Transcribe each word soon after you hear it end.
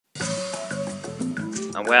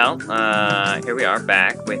Here we are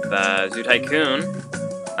back with Zoo Tycoon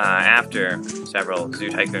after several Zoo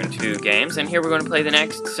Tycoon 2 games, and here we're going to play the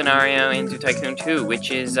next scenario in Zoo Tycoon 2,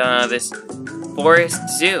 which is this forest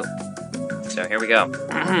zoo. So here we go.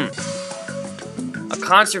 A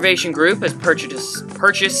conservation group has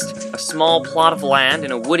purchased a small plot of land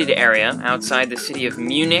in a wooded area outside the city of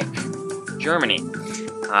Munich, Germany.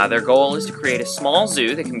 Their goal is to create a small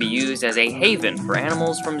zoo that can be used as a haven for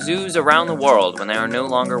animals from zoos around the world when they are no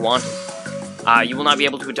longer wanted. You will not be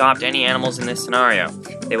able to adopt any animals in this scenario.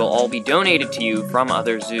 They will all be donated to you from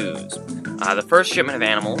other zoos. The first shipment of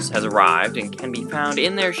animals has arrived and can be found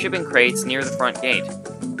in their shipping crates near the front gate.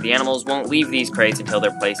 The animals won't leave these crates until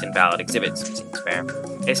they're placed in valid exhibits. Seems fair.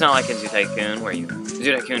 It's not like in Zoo Tycoon,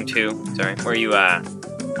 Zoo Tycoon 2, sorry, where you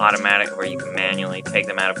can manually take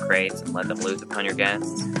them out of crates and let them loose upon your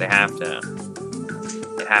guests. It happens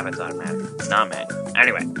automatically, not manually.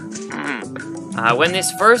 Anyway, when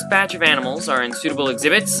this first batch of animals are in suitable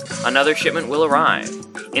exhibits, another shipment will arrive.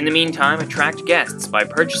 In the meantime, attract guests by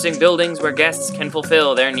purchasing buildings where guests can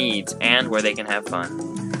fulfill their needs and where they can have fun.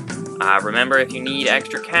 Remember, if you need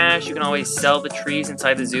extra cash, you can always sell the trees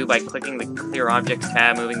inside the zoo by clicking the Clear Objects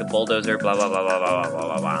tab, moving the bulldozer, blah blah blah blah blah blah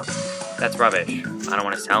blah blah. That's rubbish. I don't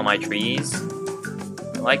want to sell my trees.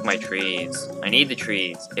 I like my trees. I need the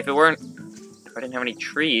trees. If I didn't have any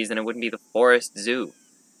trees, then it wouldn't be the forest zoo.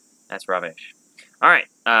 That's rubbish. Alright,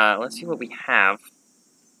 let's see what we have.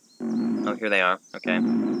 Oh, here they are. Okay.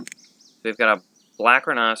 So we've got a black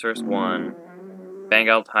rhinoceros, 1,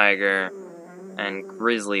 Bengal tiger, and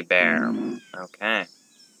grizzly bear. Okay.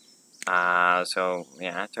 So,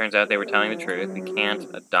 yeah, it turns out they were telling the truth. We can't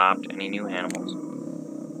adopt any new animals.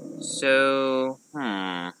 So,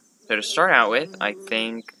 So to start out with, I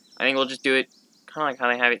think we'll just do it kind of like how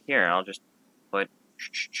they have it here. I'll just put,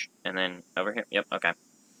 and then over here. Yep, okay.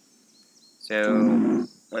 So,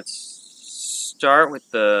 let's start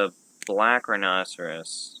with the black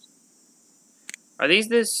rhinoceros. Are these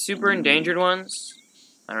the super endangered ones?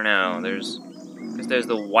 I don't know. Because there's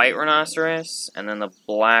the white rhinoceros, and then the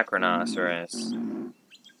black rhinoceros.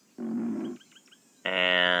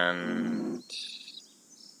 And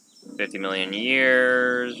 50 million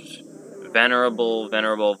years, venerable,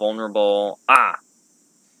 vulnerable,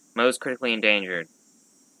 most critically endangered.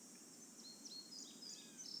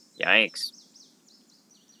 Yikes.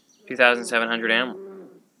 2,700 animals.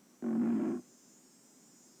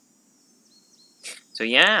 So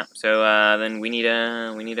yeah, then we need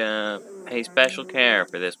to pay special care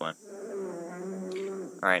for this one.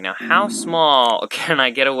 Alright, now how small can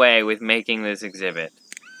I get away with making this exhibit?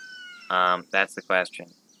 That's the question.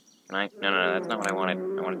 Can I? No, that's not what I wanted.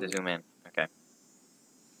 I wanted to zoom in. Okay.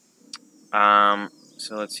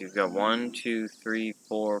 So let's see, we've got 1, 2, 3,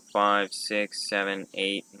 4, 5, 6, 7,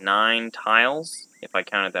 8, 9 tiles, if I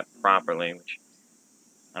counted that properly, which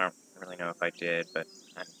I don't really know if I did, but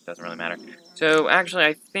it doesn't really matter. So, actually,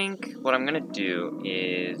 I think what I'm going to do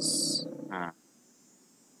is...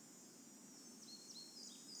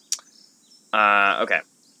 okay.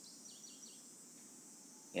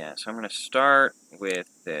 Yeah, so I'm going to start with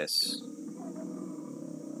this.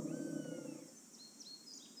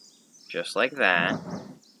 Just like that.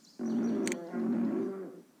 And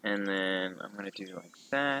then I'm going to do like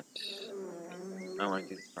that. I want to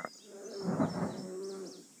do this properly.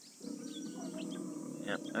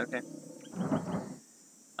 Yep, okay.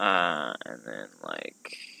 And then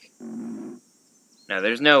like... No,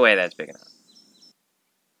 there's no way that's big enough.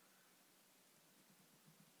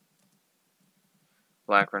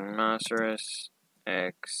 Black rhinoceros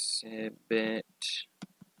exhibit.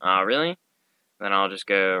 Oh, really? Then I'll just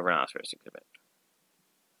go rhinoceros exhibit.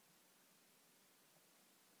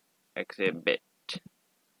 Exhibit.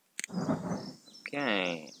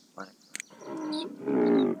 Okay.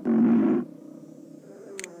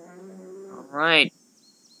 Alright.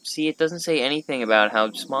 See, it doesn't say anything about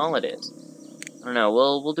how small it is. I don't know.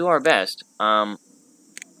 We'll do our best.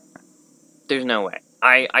 There's no way.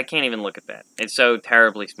 I can't even look at that. It's so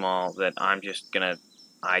terribly small that I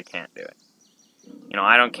can't do it. You know,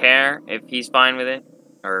 I don't care if he's fine with it,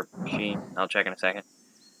 or she, I'll check in a second.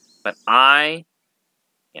 But yeah,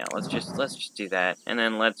 let's just do that, and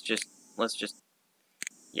then let's just,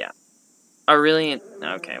 yeah. Oh, really?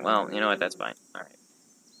 Okay, well, you know what, that's fine. Alright.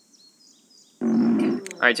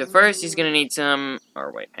 Alright, so first he's gonna need some,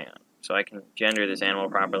 or wait, hang on, so I can gender this animal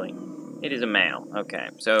properly. It is a male, okay,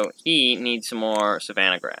 so he needs some more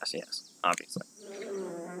savanna grass, yes, obviously.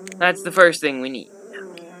 That's the first thing we need.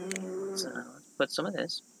 Okay. Let's put some of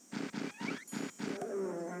this.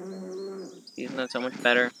 Isn't that so much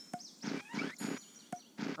better?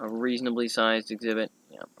 A reasonably sized exhibit.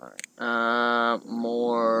 Yeah, alright.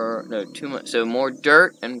 Too much, so more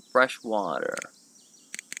dirt and fresh water.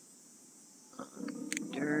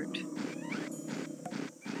 Dirt.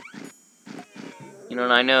 You know,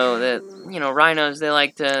 and I know that, you know, rhinos, they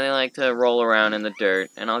like to roll around in the dirt,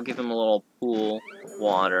 and I'll give them a little pool of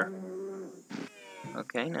water.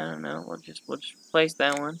 Okay, no, we'll just place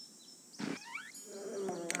that one.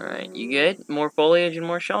 Alright, you good? More foliage and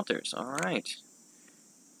more shelters. Alright.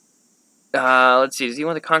 Let's see, does he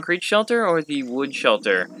want the concrete shelter or the wood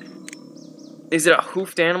shelter? Is it a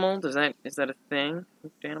hoofed animal? Is that a thing?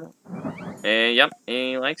 Hoofed animal? Yep,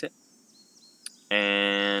 he likes it.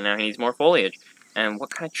 And now he needs more foliage. And what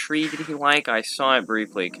kind of tree did he like? I saw it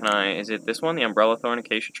briefly. Is it this one, the umbrella thorn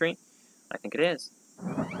acacia tree? I think it is.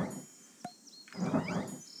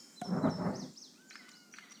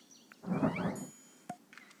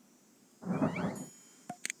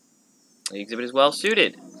 The exhibit is well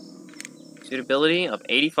suited. Suitability of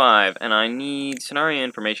 85, and I need scenario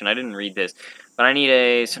information. I didn't read this, but I need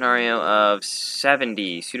a scenario of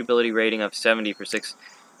 70. Suitability rating of 70 for 6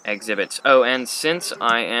 exhibits. Oh, and since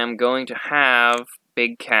I am going to have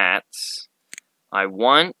big cats, I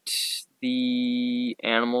want the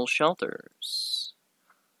animal shelters.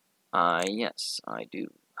 Yes, I do.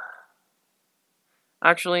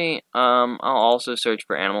 Actually, I'll also search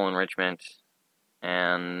for animal enrichment,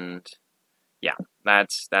 and yeah,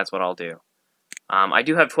 that's what I'll do. I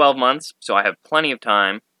do have 12 months, so I have plenty of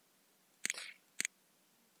time.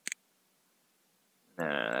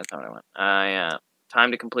 No, that's not what I want. Yeah,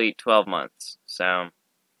 time to complete 12 months, so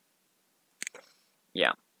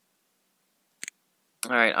yeah.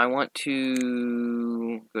 Alright, I want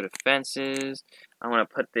to go to fences. I want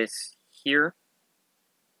to put this here.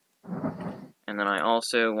 And then I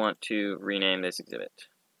also want to rename this exhibit.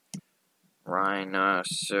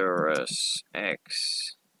 Rhinoceros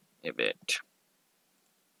exhibit.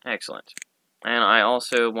 Excellent. And I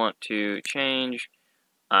also want to change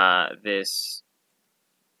this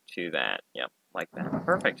to that. Yep, like that.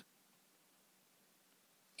 Perfect.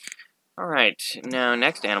 Alright, now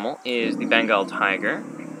next animal is the Bengal tiger.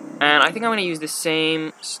 And I think I'm going to use the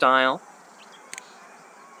same style.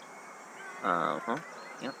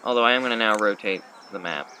 Yep. Although I am going to now rotate the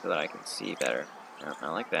map so that I can see better. Yep,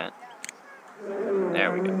 I like that.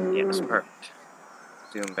 There we go. Yes, perfect.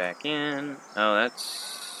 Zoom back in. Oh,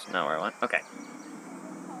 that's not where I want. Okay.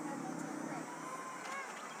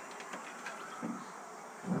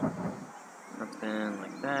 Something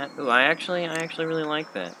like that. Ooh, I actually really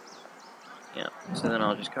like that. Yeah. So then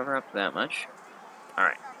I'll just cover up that much. All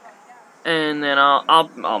right. And then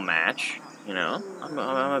I'll match. You know, I'm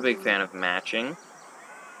a big fan of matching.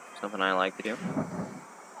 Something I like to do.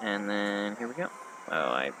 And then here we go.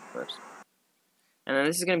 Oh, whoops. And then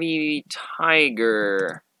this is gonna be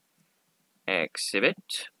tiger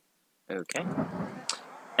exhibit. Okay.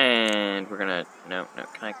 And we're gonna no.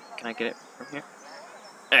 Can I get it from here?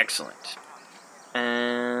 Excellent.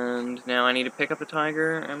 And now I need to pick up the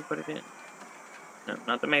tiger and put it in. No,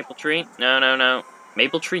 not the maple tree. No.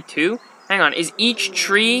 Maple tree 2? Hang on, is each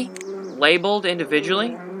tree labeled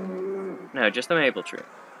individually? No, just the maple tree.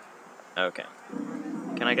 Okay.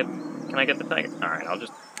 Can I get the tiger? Alright, I'll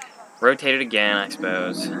just rotate it again, I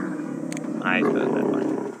suppose. I suppose that's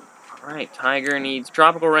fine. Alright, tiger needs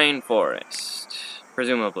tropical rainforest.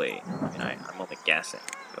 Presumably. I mean, I'm only guessing,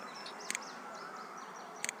 but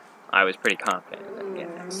I was pretty confident in that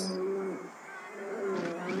guess.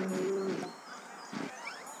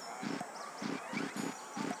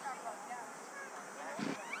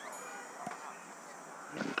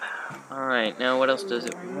 Alright, now what else does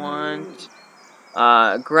it want?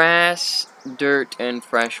 Grass, dirt, and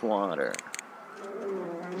fresh water.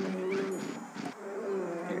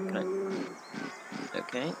 Here,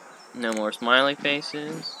 okay, no more smiley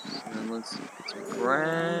faces. And then let's get some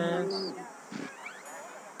grass.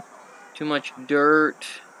 Too much dirt.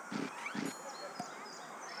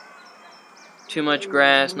 Too much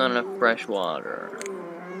grass, not enough fresh water.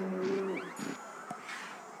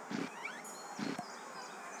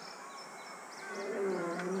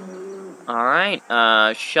 Alright,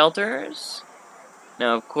 shelters.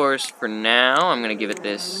 Now, of course, for now, I'm going to give it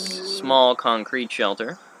this small concrete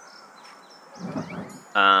shelter.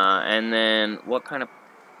 And then, what kind of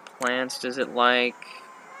plants does it like?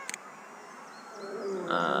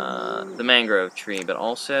 The mangrove tree, but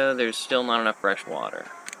also, there's still not enough fresh water.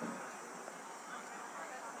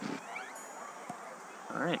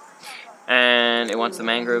 Alright. And it wants the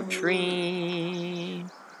mangrove tree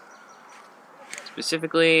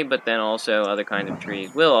specifically, but then also other kinds of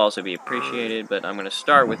trees will also be appreciated, but I'm going to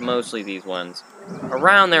start with mostly these ones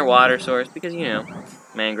around their water source, because, you know,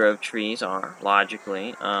 mangrove trees are,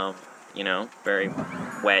 logically. You know, very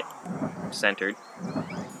wet, centered.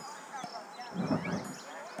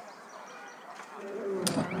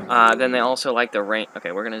 Then they also like the rain.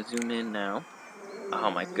 Okay, we're gonna zoom in now.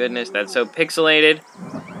 Oh my goodness, that's so pixelated.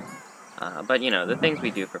 But you know, the things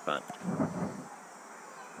we do for fun.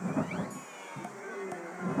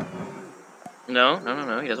 No,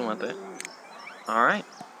 he doesn't want that. Alright.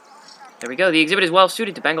 There we go. The exhibit is well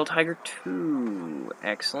suited to Bengal Tiger 2.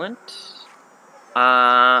 Excellent.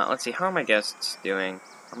 Let's see, how are my guests doing?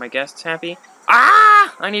 Are my guests happy?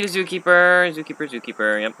 Ah! I need a zookeeper.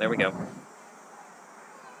 Zookeeper. Yep, there we go.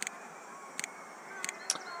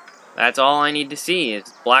 That's all I need to see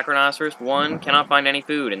is black rhinoceros, 1, cannot find any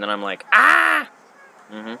food, and then I'm like, ah!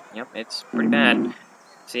 Yep, it's pretty bad.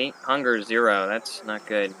 See, hunger 0, that's not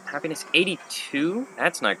good. Happiness 82,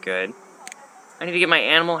 that's not good. I need to get my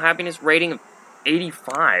animal happiness rating of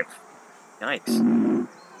 85. Yikes.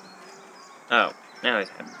 Oh, now he's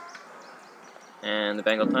happy. And the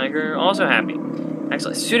Bengal tiger, also happy.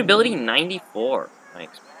 Excellent. Suitability 94.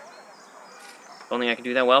 Thanks. If only I could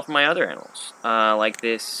do that well for my other animals. Like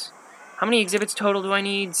this. How many exhibits total do I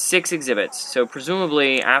need? 6 exhibits. So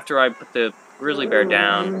presumably, after I put the grizzly bear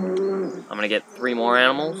down, I'm gonna get 3 more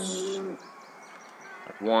animals.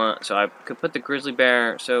 Like 1. So I could put the grizzly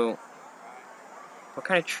bear. So, what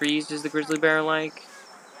kind of trees does the grizzly bear like?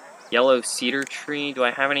 Yellow cedar tree. Do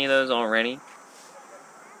I have any of those already?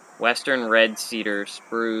 Western red cedar,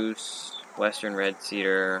 spruce. Western red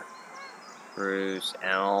cedar, spruce,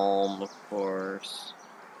 elm, of course.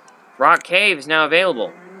 Rock cave is now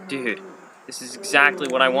available. Dude, this is exactly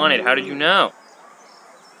what I wanted. How did you know?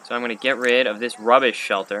 So I'm going to get rid of this rubbish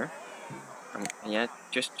shelter. Yeah,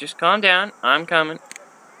 just calm down. I'm coming.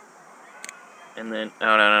 And then, no.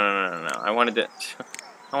 I wanted to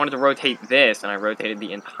rotate this, and I rotated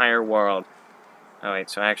the entire world. Oh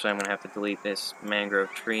wait, so actually I'm going to have to delete this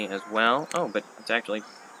mangrove tree as well. Oh, but it's actually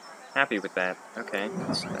happy with that. Okay,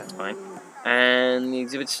 that's fine. And the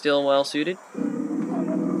exhibit's still well suited.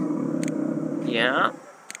 Yeah.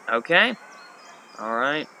 Okay.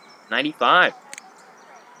 Alright. 95.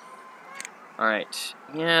 Alright.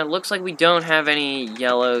 Yeah, it looks like we don't have any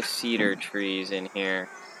yellow cedar trees in here.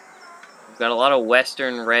 We've got a lot of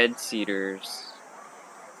western red cedars.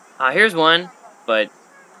 Here's one, but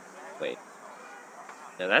wait.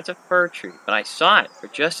 No, that's a fir tree, but I saw it for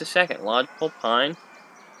just a second. Lodgepole pine.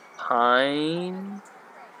 Pine.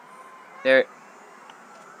 There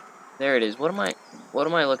it is. What am I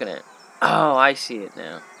looking at? Oh, I see it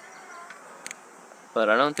now. But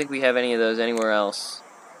I don't think we have any of those anywhere else.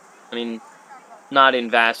 I mean, not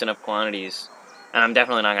in vast enough quantities. And I'm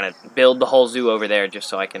definitely not going to build the whole zoo over there just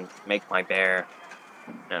so I can make my bear.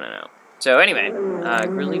 No. So anyway,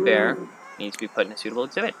 grizzly bear needs to be put in a suitable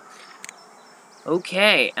exhibit.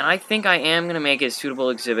 Okay, and I think I am going to make a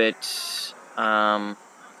suitable exhibit right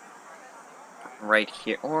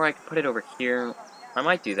here. Or I could put it over here. I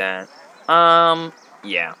might do that.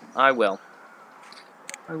 Yeah, I will.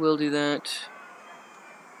 I will do that.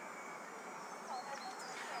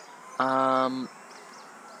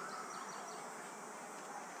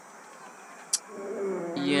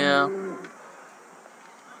 Yeah.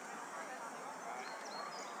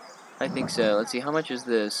 I think so. Let's see, how much is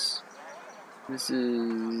this? This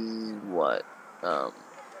is what? I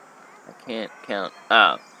can't count.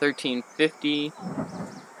 $13.50.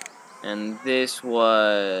 And this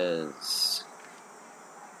was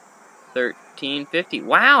 $13.50.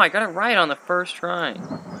 Wow, I got it right on the first try.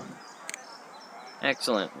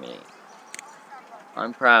 Excellent, me.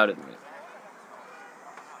 I'm proud of me.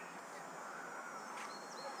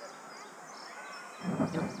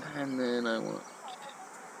 Yep, and then I want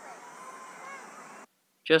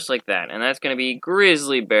just like that, and that's going to be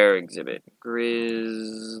grizzly bear exhibit.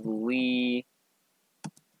 Grizzly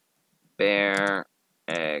bear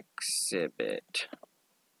exhibit.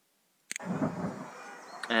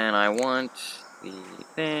 And I want the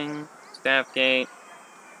thing, staff gate.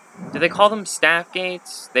 Do they call them staff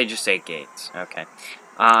gates? They just say gates. Okay.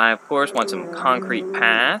 I, of course, want some concrete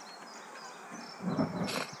path.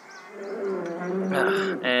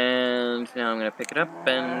 And now I'm going to pick it up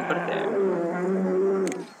and put it there.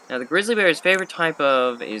 Now, the grizzly bear's favorite type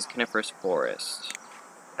of is coniferous forest.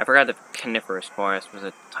 I forgot that coniferous forest was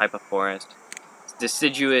a type of forest. It's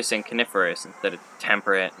deciduous and coniferous instead of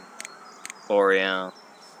temperate and boreal.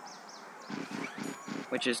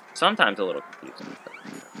 Which is sometimes a little confusing.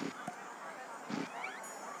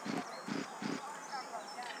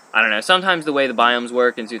 I don't know, sometimes the way the biomes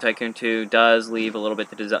work in Zoo Tycoon 2 does leave a little bit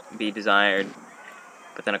to be desired.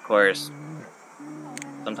 But then, of course,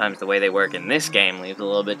 sometimes the way they work in this game leaves a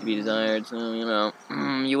little bit to be desired, so, you know,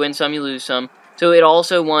 you win some, you lose some. So it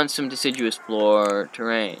also wants some deciduous floor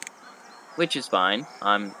terrain, which is fine.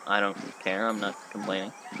 I don't care, I'm not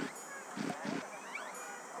complaining.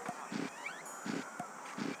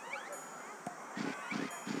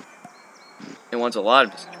 It wants a lot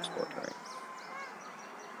of deciduous floor terrain.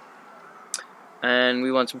 And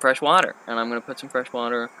we want some fresh water, and I'm going to put some fresh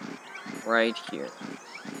water right here.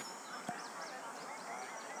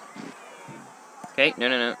 Okay,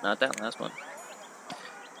 no, not that last one.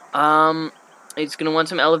 It's gonna want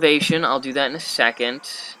some elevation. I'll do that in a second.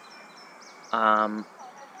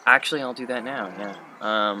 Actually, I'll do that now,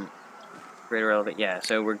 yeah. Greater elevate, yeah,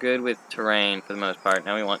 so we're good with terrain for the most part.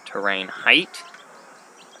 Now we want terrain height.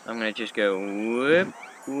 I'm gonna just go whoop,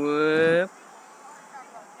 whoop,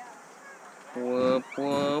 whoop,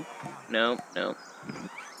 whoop. Nope.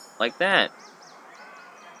 Like that.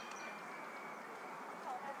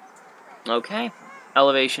 Okay.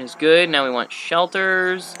 Elevation is good. Now we want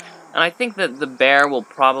shelters. And I think that the bear will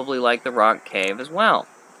probably like the rock cave as well.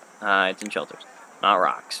 It's in shelters, not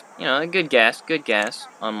rocks. You know, a good guess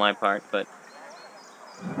on my part, but...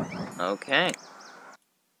 Okay.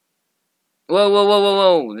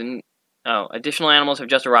 Whoa. Oh, additional animals have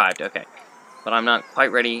just arrived. Okay. But I'm not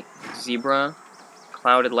quite ready. Zebra,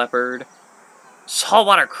 clouded leopard,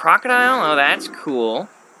 saltwater crocodile? Oh, that's cool.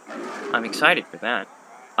 I'm excited for that.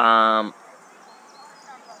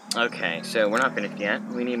 Okay, so we're not finished yet.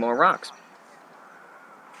 We need more rocks.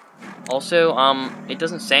 Also, it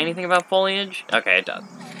doesn't say anything about foliage. Okay, it does.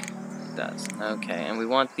 It does. Okay, and we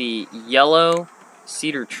want the yellow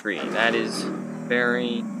cedar tree. That is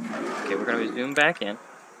very... Okay, we're going to zoom back in.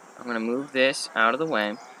 I'm going to move this out of the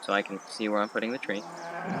way so I can see where I'm putting the tree.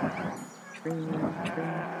 Tree. I'm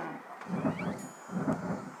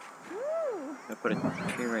going to put a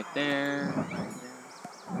tree right there.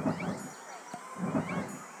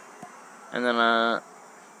 And then, no,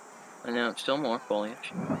 still more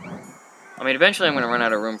foliage. I mean, eventually I'm going to run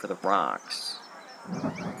out of room for the rocks.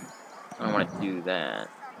 I don't want to do that.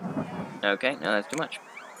 Okay, no, that's too much.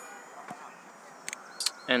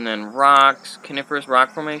 And then rocks, coniferous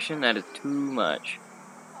rock formation, that is too much.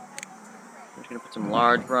 I'm just going to put some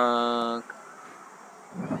large rock.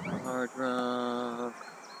 Large rock.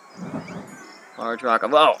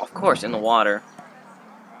 Oh, of course, in the water.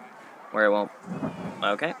 Where it won't.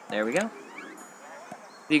 Okay, there we go.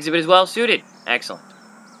 The exhibit is well suited. Excellent.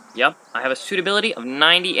 Yep, I have a suitability of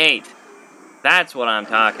 98. That's what I'm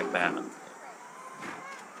talking about.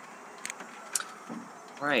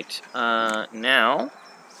 Right, now,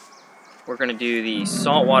 we're gonna do the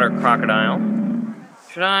saltwater crocodile.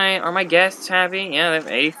 Are my guests happy? Yeah,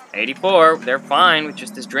 they have 84. They're fine with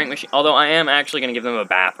just this drink machine. Although I am actually gonna give them a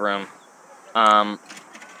bathroom. A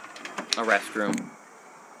restroom.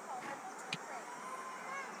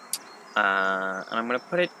 And I'm gonna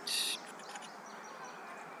put it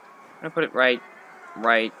right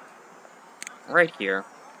here.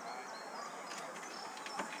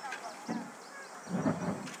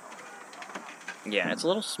 Yeah, it's a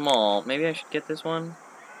little small. Maybe I should get this one.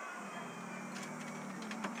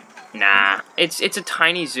 Nah, it's a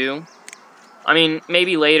tiny zoo. I mean,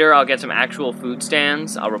 maybe later I'll get some actual food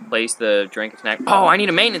stands. I'll replace the drink and snack. Oh, I need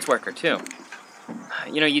a maintenance worker too.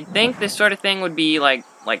 You know, you'd think this sort of thing would be like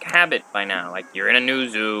habit by now. Like, you're in a new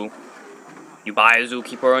zoo, you buy a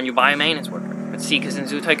zookeeper and you buy a maintenance worker. But see, because in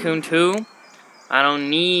Zoo Tycoon 2, I don't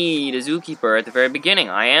need a zookeeper at the very beginning.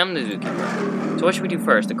 I am the zookeeper. So what should we do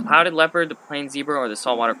first? The clouded leopard, the plain zebra, or the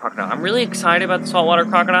saltwater crocodile? I'm really excited about the saltwater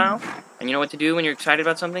crocodile. And you know what to do when you're excited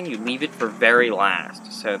about something? You leave it for very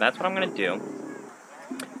last. So that's what I'm going to do.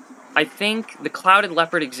 I think the clouded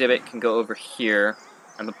leopard exhibit can go over here.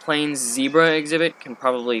 And the plain zebra exhibit can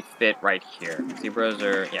probably fit right here. Zebras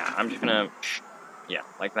are, yeah, I'm just gonna, yeah,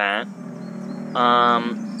 like that.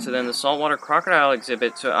 So then the saltwater crocodile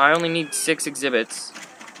exhibit, so I only need 6 exhibits.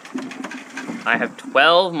 I have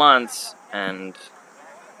 12 months, and...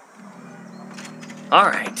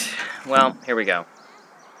 Alright, well, here we go.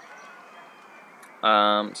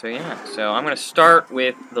 So yeah, so I'm gonna start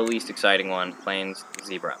with the least exciting one, plain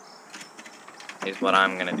zebra. Is what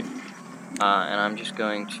I'm gonna do. And I'm just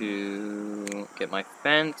going to get my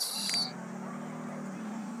fence.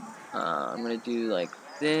 I'm going to do like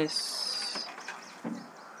this.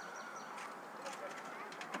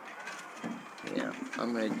 Yeah,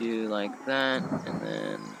 I'm going to do like that, and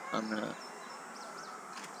then I'm going to...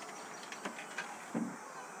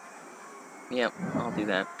 Yep, I'll do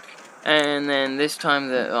that. And then this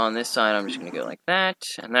time, on this side, I'm just going to go like that,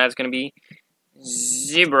 and that's going to be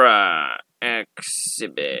zebra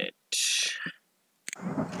exhibit.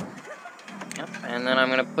 Yep, and then I'm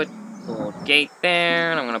gonna put the little gate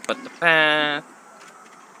there, and I'm gonna put the path.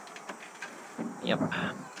 Yep.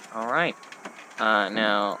 Alright.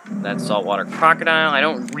 Now, that's saltwater crocodile. I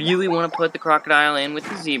don't really want to put the crocodile in with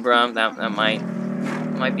the zebra. That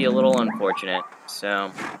might be a little unfortunate.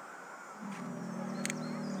 So,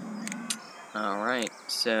 alright.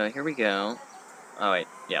 So, here we go. Oh, wait.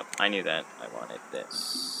 Yep, I knew that. I wanted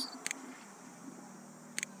this.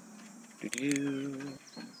 Doo-doo.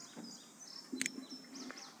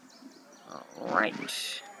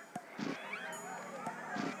 Alright.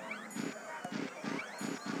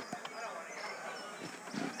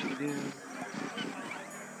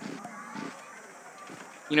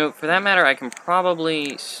 You know, for that matter, I can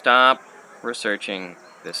probably stop researching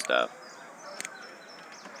this stuff.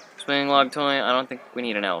 Swinging log toy, I don't think we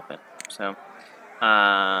need an elephant. So,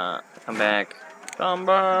 come back. Come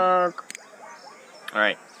back!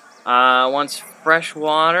 Alright. Wants fresh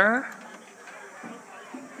water.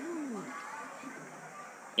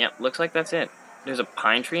 Yep, looks like that's it. There's a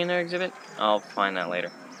pine tree in their exhibit? I'll find that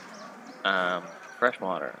later. Fresh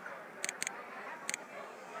water.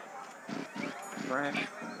 Fresh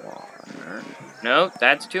water. Nope,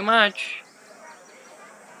 that's too much.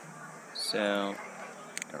 So,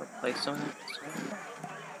 I'll replace some of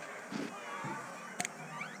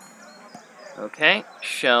that. Okay,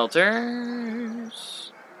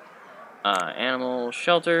 shelters. Animal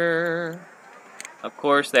shelter. Of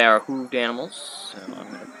course, they are hooved animals, so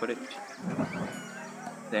I'm gonna put it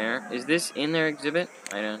there. Is this in their exhibit?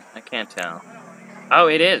 I can't tell. Oh,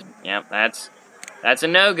 it is. Yep, that's a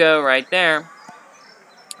no-go right there.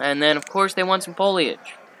 And then, of course, they want some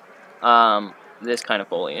foliage. This kind of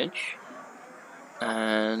foliage.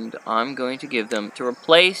 And I'm going to give them, to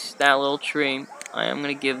replace that little tree, I am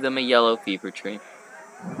going to give them a yellow fever tree.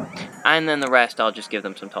 And then the rest, I'll just give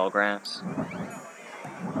them some tall grass.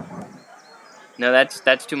 No,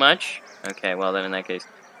 that's too much? Okay, well then in that case,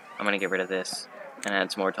 I'm going to get rid of this and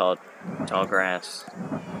add some more tall grass.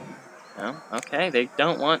 No? Okay, they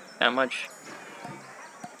don't want that much.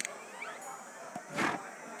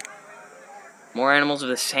 More animals of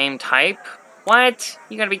the same type? What?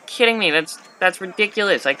 You gotta be kidding me. That's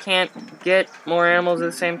ridiculous. I can't get more animals of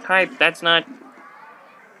the same type. That's not...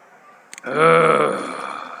 Ugh.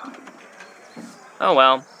 Oh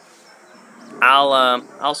well.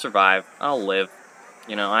 I'll survive. I'll live.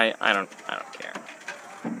 You know, I don't care.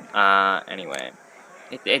 Anyway.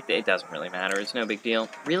 It doesn't really matter. It's no big deal.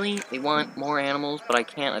 Really? They want more animals, but I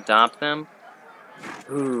can't adopt them?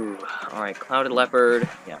 Ooh. Alright, clouded leopard.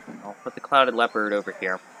 Yeah, I'll put the clouded leopard over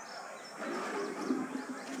here.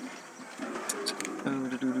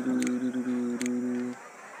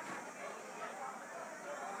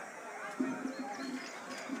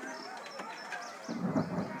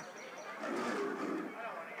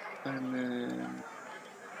 And then...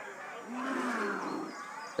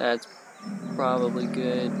 That's probably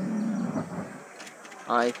good.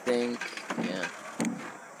 I think, yeah.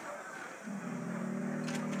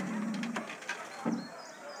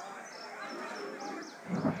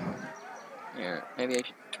 Here, maybe I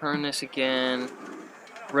should turn this again.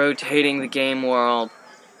 Rotating the game world.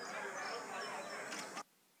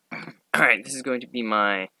 Alright, this is going to be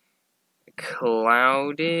my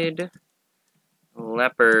clouded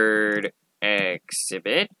leopard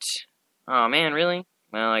exhibit. Oh man, really?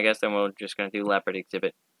 Well, I guess then we're just going to do leopard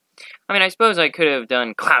exhibit. I mean, I suppose I could have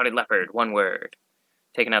done clouded leopard, one word.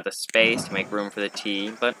 Taken out the space to make room for the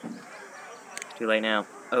T, but it's too late now.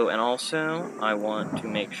 Oh, and also, I want to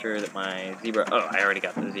make sure that my zebra... Oh, I already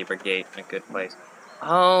got the zebra gate in a good place.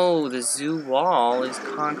 Oh, the zoo wall is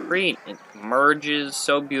concrete. It merges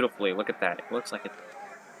so beautifully. Look at that. It looks like it's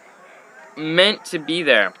meant to be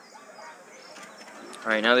there.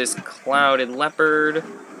 Alright, now this clouded leopard.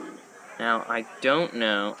 Now, I don't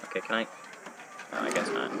know... Okay, can I... Oh, I guess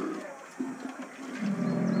not.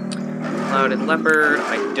 Clouded leopard.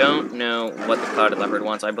 I don't know what the clouded leopard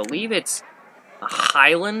wants. I believe it's a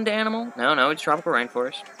highland animal? No, it's tropical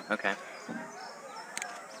rainforest. Okay.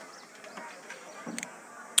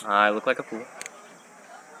 I look like a fool.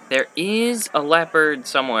 There is a leopard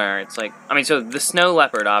somewhere. It's like... I mean, so the snow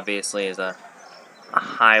leopard, obviously, is a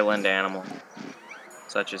highland animal.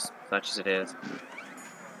 Such as it is.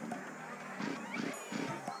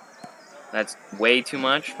 That's way too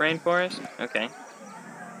much rainforest? Okay.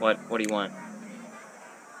 What do you want?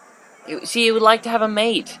 See, it would like to have a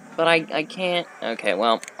mate, but I can't... Okay,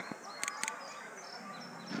 well...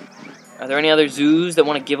 Are there any other zoos that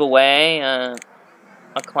want to give away a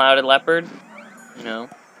clouded leopard? You know?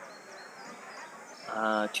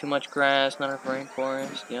 Too much grass, not enough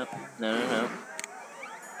rainforest. Yep. No.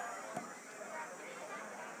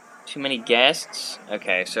 too many guests.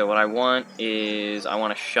 Okay, so what I want is, I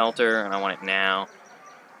want a shelter, and I want it now.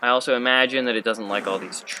 I also imagine that it doesn't like all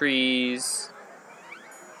these trees.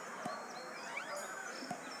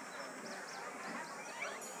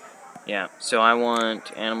 Yeah, so I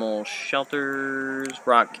want animal shelters,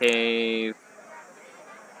 rock cave.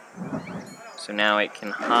 So now it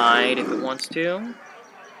can hide if it wants to.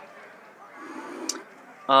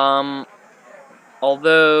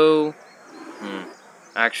 Although,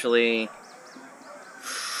 actually,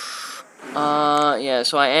 yeah,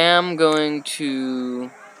 so I am going to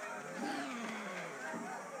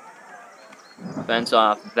fence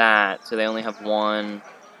off that, so they only have one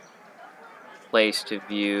place to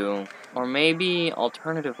view. Or maybe,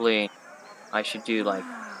 alternatively, I should do like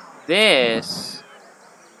this,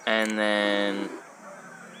 and then...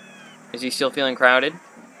 Is he still feeling crowded?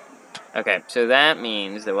 Okay, so that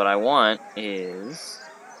means that what I want is...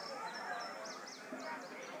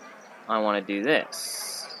 I want to do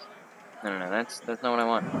this. No, that's not what I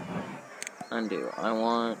want. Undo. I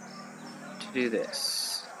want to do this.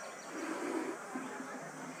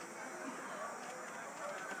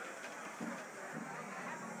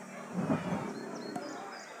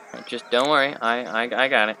 Just don't worry, I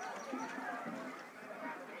got it.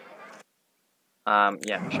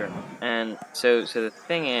 Yeah, sure. And so the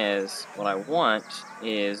thing is, what I want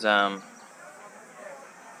is, so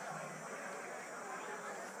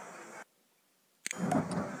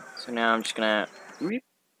now I'm just gonna,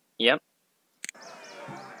 yep.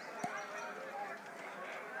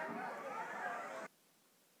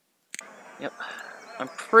 Yep. I'm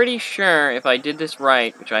pretty sure if I did this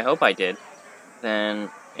right, which I hope I did, then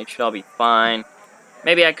it should all be fine.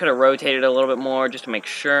 Maybe I could have rotated a little bit more just to make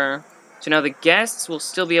sure. So now the guests will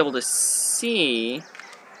still be able to see,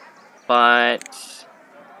 but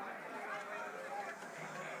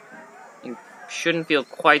you shouldn't feel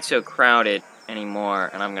quite so crowded anymore,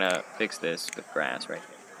 and I'm gonna fix this with grass right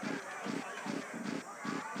here.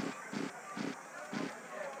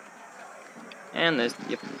 And this,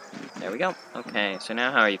 yep, there we go. Okay, so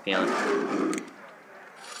now how are you feeling?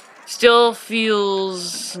 Still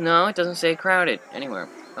feels, no, it doesn't say crowded anywhere.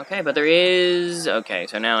 Okay, but there is, okay,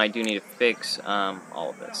 so now I do need to fix, all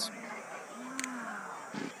of this.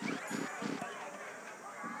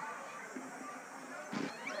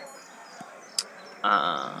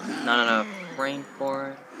 Not enough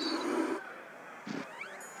rainforest.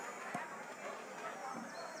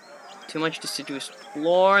 Too much deciduous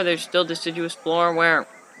floor. There's still deciduous floor. Where?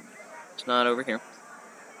 It's not over here.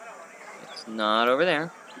 It's not over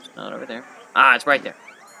there. It's not over there. Ah, it's right there.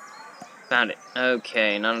 Found it.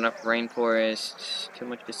 Okay, not enough rainforest. Too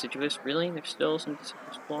much deciduous. Really? There's still some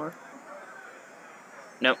deciduous floor?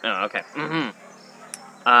 Nope. Oh, okay.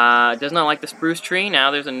 Does not like the spruce tree.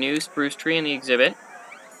 Now there's a new spruce tree in the exhibit.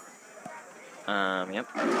 Yep.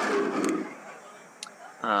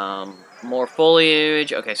 More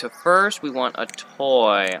foliage. Okay, so first we want a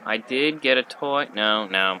toy. I did get a toy.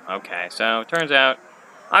 No. Okay, so turns out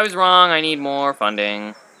I was wrong. I need more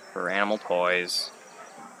funding for animal toys.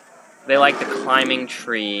 They like the climbing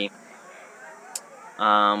tree.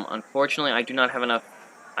 Unfortunately, I do not have enough.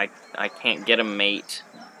 I can't get a mate.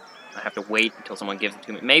 I have to wait until someone gives it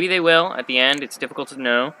to me. Maybe they will at the end. It's difficult to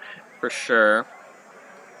know for sure.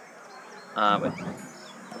 But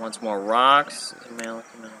he wants more rocks.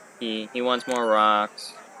 He wants more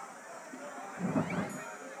rocks.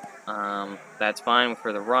 That's fine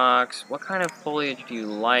for the rocks. What kind of foliage do you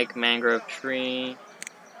like? Mangrove tree.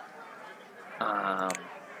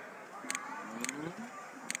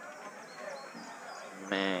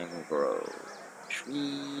 Mangrove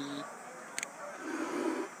tree.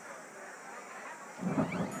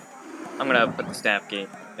 I'm gonna put the staff gate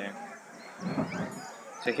there.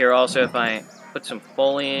 So here also, if I put some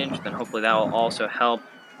foliage, then hopefully that will also help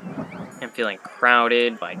him feeling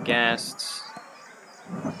crowded by guests.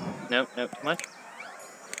 Nope, too much.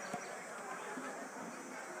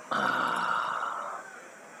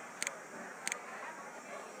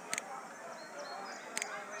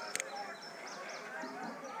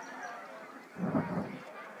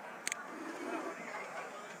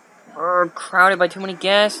 Crowded by too many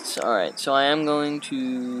guests. Alright, so I am going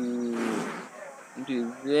to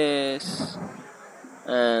do this,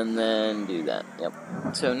 and then do that. Yep.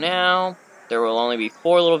 So now, there will only be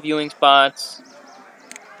 4 little viewing spots,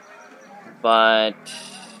 but,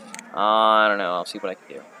 I don't know, I'll see what I can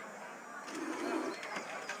do.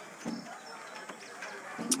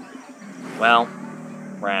 Well,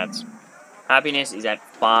 rats. Happiness is at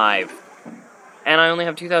 5. And I only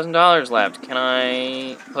have $2,000 left. Can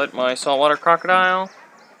I put my saltwater crocodile?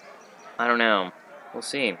 I don't know. We'll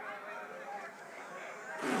see.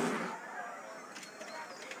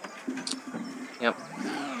 Yep.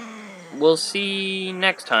 We'll see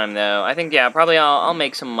next time, though. I think, yeah, probably I'll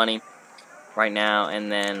make some money right now,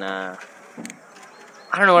 and then, I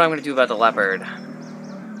don't know what I'm going to do about the leopard.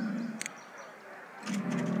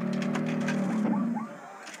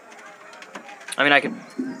 I mean, I could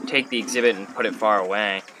take the exhibit and put it far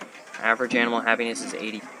away. Average animal happiness is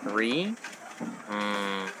 83.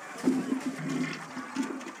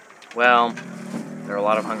 Well, there are a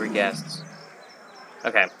lot of hungry guests.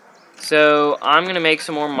 Okay, so I'm going to make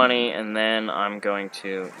some more money, and then I'm going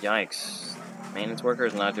to... Yikes. Maintenance worker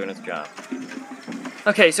is not doing its job.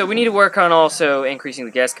 Okay, so we need to work on also increasing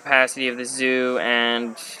the guest capacity of the zoo,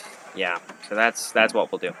 and... yeah, so that's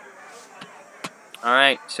what we'll do.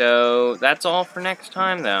 Alright, so that's all for next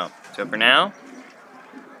time, though. So for now,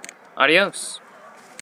 adios.